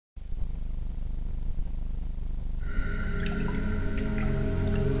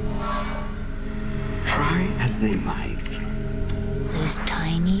they might. Those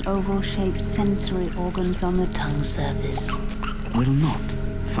tiny oval-shaped sensory organs on the tongue surface Will not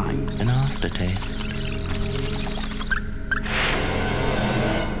find an aftertaste.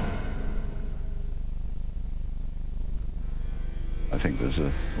 I think there's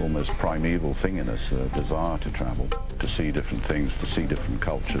a almost primeval thing in us, a desire to travel, to see different things, to see different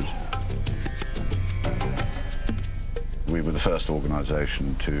cultures. We were the first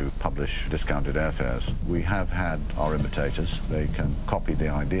organisation to publish discounted airfares. We have had our imitators. They can copy the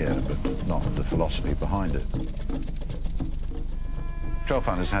idea, but not the philosophy behind it.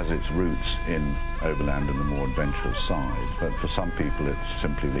 Trailfinders has its roots in overland and the more adventurous side, but for some people it's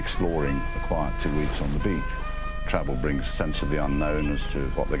simply exploring a quiet 2 weeks on the beach. Travel brings a sense of the unknown as to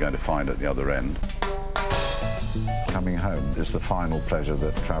what they're going to find at the other end. Coming home is the final pleasure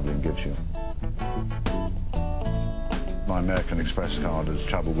that travelling gives you. My American Express card has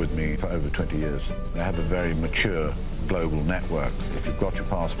travelled with me for over 20 years. They have a very mature global network. If you've got your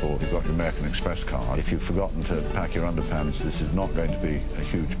passport, you've got your American Express card. If you've forgotten to pack your underpants, this is not going to be a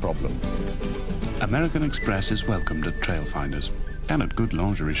huge problem. American Express is welcomed at Trailfinders and at good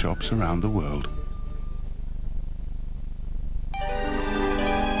lingerie shops around the world.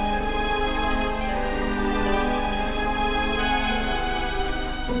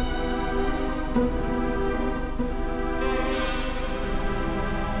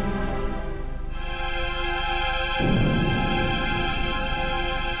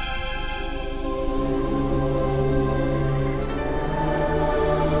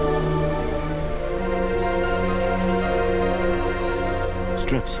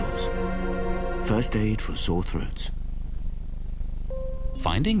 Strepsils. First aid for sore throats.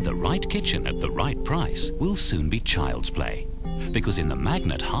 Finding the right kitchen at the right price will soon be child's play. Because in the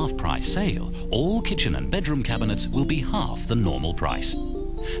Magnet half-price sale, all kitchen and bedroom cabinets will be half the normal price.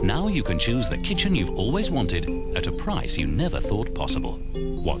 Now you can choose the kitchen you've always wanted at a price you never thought possible.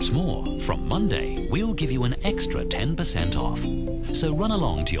 What's more, from Monday, we'll give you an extra 10% off. So run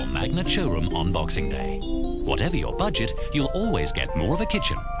along to your Magnet showroom on Boxing Day. Whatever your budget, you'll always get more of a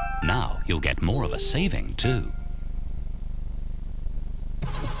kitchen. Now you'll get more of a saving too.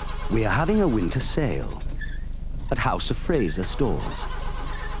 We are having a winter sale at House of Fraser stores.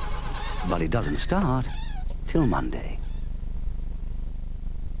 But it doesn't start till Monday.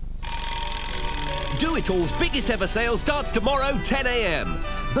 Do It All's biggest ever sale starts tomorrow, 10 a.m.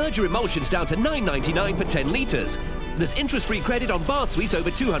 Berger emulsions down to £9.99 for 10 litres. There's interest-free credit on bath suites over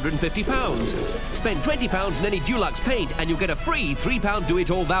 £250. Spend £20 in any Dulux paint and you'll get a free £3 Do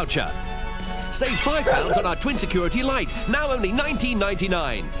It All voucher. Save £5 on our Twin Security Light, now only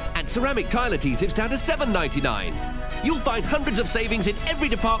 £19.99. And ceramic tile adhesives down to £7.99. You'll find hundreds of savings in every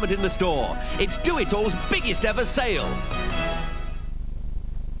department in the store. It's Do It All's biggest ever sale.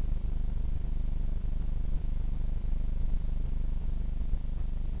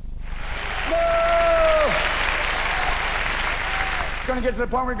 It's going to get to the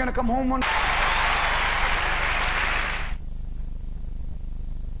point where we're going to come home one...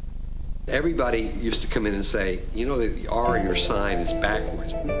 Everybody used to come in and say, you know, the R in your sign is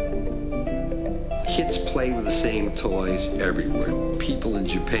backwards. Kids play with the same toys everywhere. People in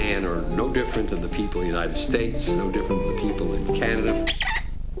Japan are no different than the people in the United States, no different than the people in Canada.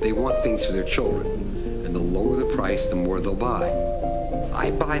 They want things for their children, and the lower the price, the more they'll buy.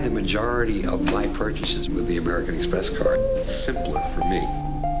 I buy the majority of my purchases with the American Express card. It's simpler for me,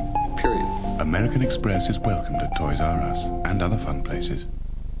 period. American Express is welcomed at Toys R Us and other fun places.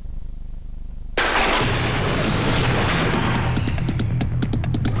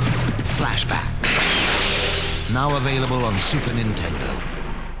 Flashback. Now available on Super Nintendo.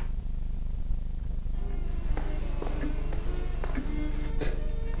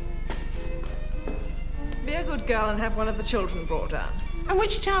 Be a good girl and have one of the children brought down. And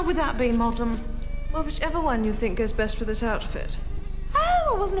which child would that be, Madam? Well, whichever one you think goes best with this outfit.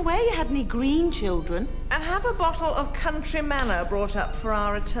 Oh, I wasn't aware you had any green children. And have a bottle of Country Manor brought up for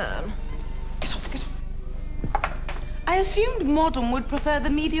our return. Get off, get off. I assumed Madam would prefer the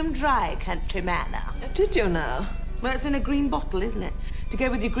medium dry Country Manor. Did you now? Well, it's in a green bottle, isn't it? To go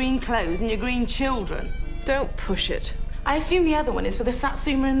with your green clothes and your green children. Don't push it. I assume the other one is for the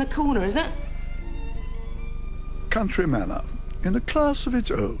Satsuma in the corner, is it? Country Manor, in a class of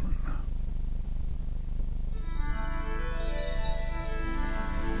its own.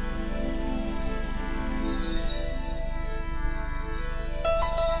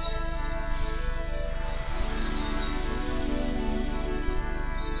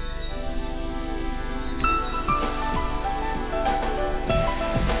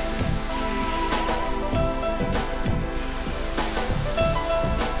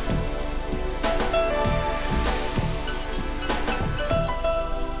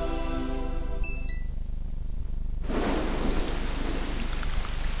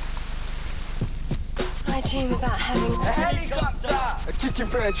 I dream about having a helicopter, a kicking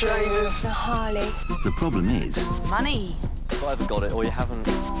pair of trainers, a Harley. The problem is... Money. You've either got it or you haven't.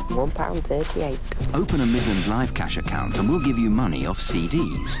 £1.38. Open a Midland Live Cash account and we'll give you money off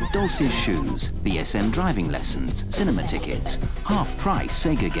CDs, Dulce's shoes, BSM driving lessons, cinema tickets, half-price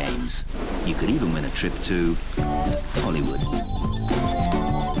Sega games. You could even win a trip to... Hollywood.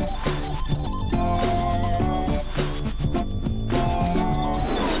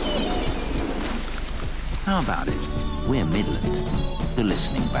 How about it? We're Midland, the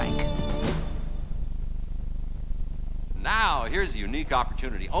listening bank. Now, here's a unique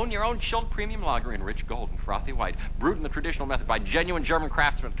opportunity. Own your own chilled premium lager in rich gold and frothy white. Brewed in the traditional method by genuine German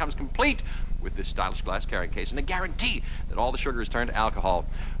craftsmen. It comes complete with this stylish glass carrying case and a guarantee that all the sugar is turned to alcohol.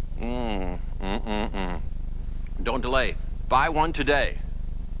 Don't delay. Buy one today.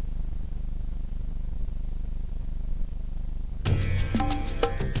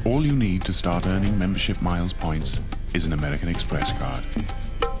 All you need to start earning membership miles points is an American Express card.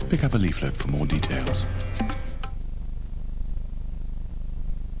 Pick up a leaflet for more details.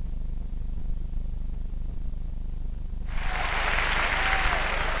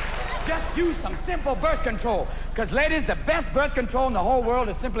 Just use some simple birth control. Because, ladies, the best birth control in the whole world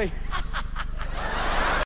is simply